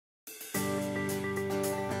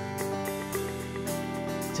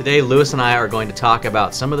Today, Lewis and I are going to talk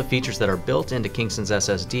about some of the features that are built into Kingston's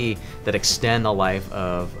SSD that extend the life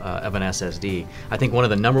of an SSD. I think one of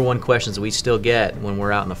the #1 questions we still get when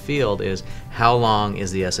we're out in the field is, how long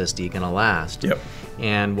is the SSD going to last? Yep.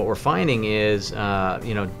 And what we're finding is,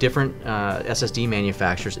 different SSD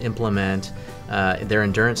manufacturers implement their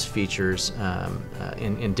endurance features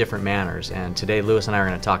in different manners. And today, Lewis and I are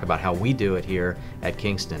going to talk about how we do it here at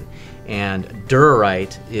Kingston. And Dura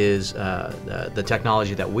Write is the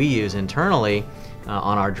technology that we use internally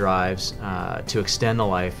on our drives to extend the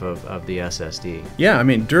life of the SSD. Yeah, I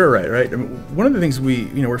mean, Dura Write, right? I mean, one of the things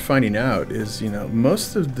we're finding out is,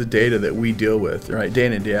 most of the data that we deal with, right, day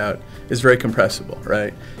in and day out, is very compressible,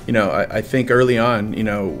 right? I think early on,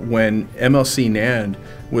 when MLC NAND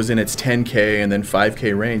was in its 10K and then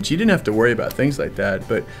 5K range, you didn't have to worry about things like that.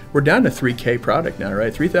 But we're down to 3K product now,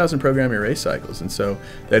 right? 3,000 program array cycles, and so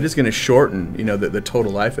that is going to shorten, the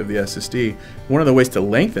total life of the SSD. One of the ways to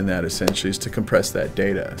lengthen that essentially is to compress that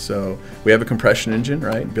data. So we have a compression engine,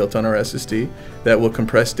 right, built on our SSD that will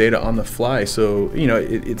compress data on the fly. So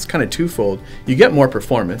it's kind of twofold. You get more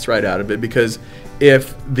performance right out of it, because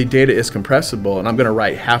if the data is compressible and I'm going to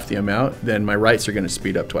write half the amount, then my writes are going to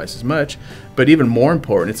speed up twice as much. But even more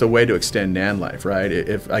important, it's a way to extend NAND life, right?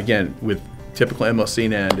 If, again, with typical MLC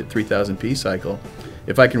NAND at 3000P cycle,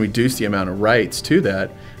 if I can reduce the amount of writes to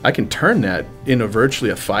that, I can turn that into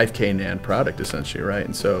virtually a 5K NAND product, essentially, right?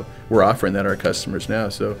 And so we're offering that to our customers now.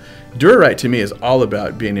 So Dura Write to me is all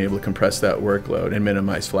about being able to compress that workload and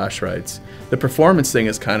minimize flash writes. The performance thing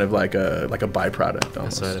is kind of like a byproduct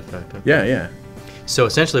almost. A side effect. Okay. Yeah. So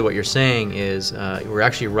essentially what you're saying is we're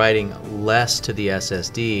actually writing less to the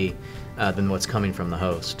SSD than what's coming from the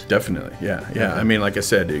host. Definitely, yeah. I mean, like I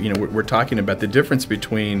said, we're talking about the difference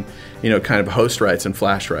between, kind of host writes and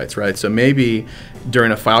flash writes, right? So maybe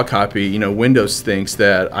during a file copy, Windows thinks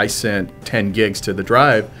that I sent 10 gigs to the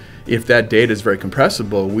drive. If that data is very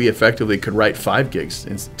compressible, we effectively could write 5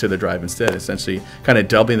 gigs to the drive instead, essentially kind of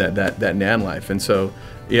doubling that NAND life. And so,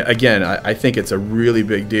 yeah, again, I think it's a really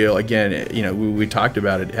big deal. Again, we talked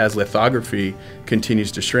about it as lithography continues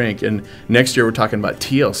to shrink. And next year we're talking about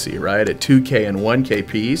TLC, right? At 2K and 1K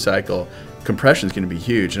PE cycle, compression is going to be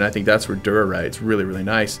huge. And I think that's where Dura Write's really, really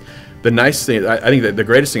nice. The nice thing, I think that the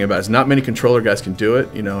greatest thing about it is not many controller guys can do it,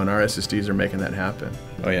 and our SSDs are making that happen.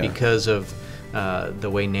 Oh, yeah. Because of the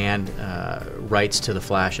way NAND writes to the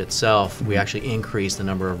flash itself, we actually increase the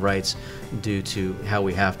number of writes due to how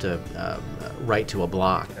we have to write to a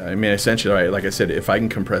block. I mean, essentially, right, like I said, if I can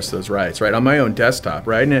compress those writes, right, on my own desktop,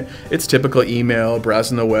 right, and it's typical email,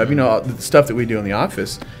 browsing the web, the stuff that we do in the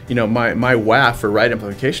office, my WAF for write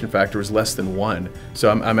amplification factor is less than 1.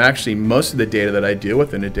 So I'm actually, most of the data that I deal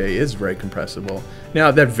with in a day is very compressible.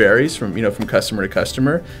 Now, that varies from, from customer to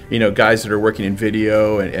customer. Guys that are working in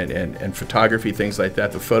video and photography, things like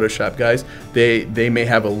that, the Photoshop guys, they may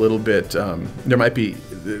have a little bit, there might be,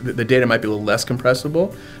 the data might be a little less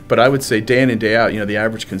compressible, but I would say day in and day out, the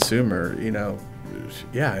average consumer,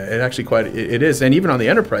 yeah, it is. And even on the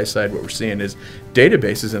enterprise side, what we're seeing is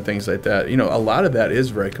databases and things like that, a lot of that is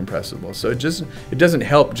very compressible. So it doesn't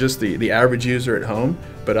help just the average user at home,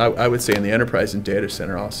 but I would say in the enterprise and data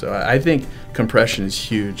center also. I think compression is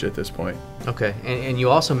huge at this point. Okay, and you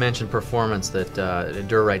also mentioned performance, that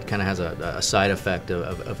Dura Write kind of has a side effect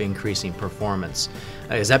of increasing performance.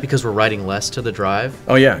 Is that because we're writing less to the drive?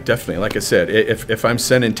 Oh yeah, definitely. Like I said, if I'm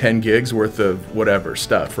sending 10 gigs worth of whatever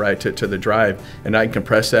stuff, right, to the drive, and I can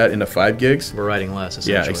compress that into 5 gigs, we're writing less,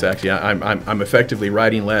 essentially. Yeah, exactly. Yeah, I'm effectively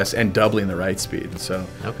writing less and doubling the write speed. So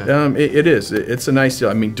okay. It's a nice deal.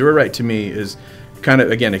 I mean, Dura Write to me is kind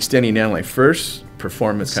of, again, extending NAND life first,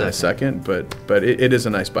 performance kind of second, but it is a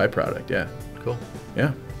nice byproduct. Yeah. Cool.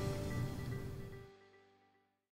 Yeah.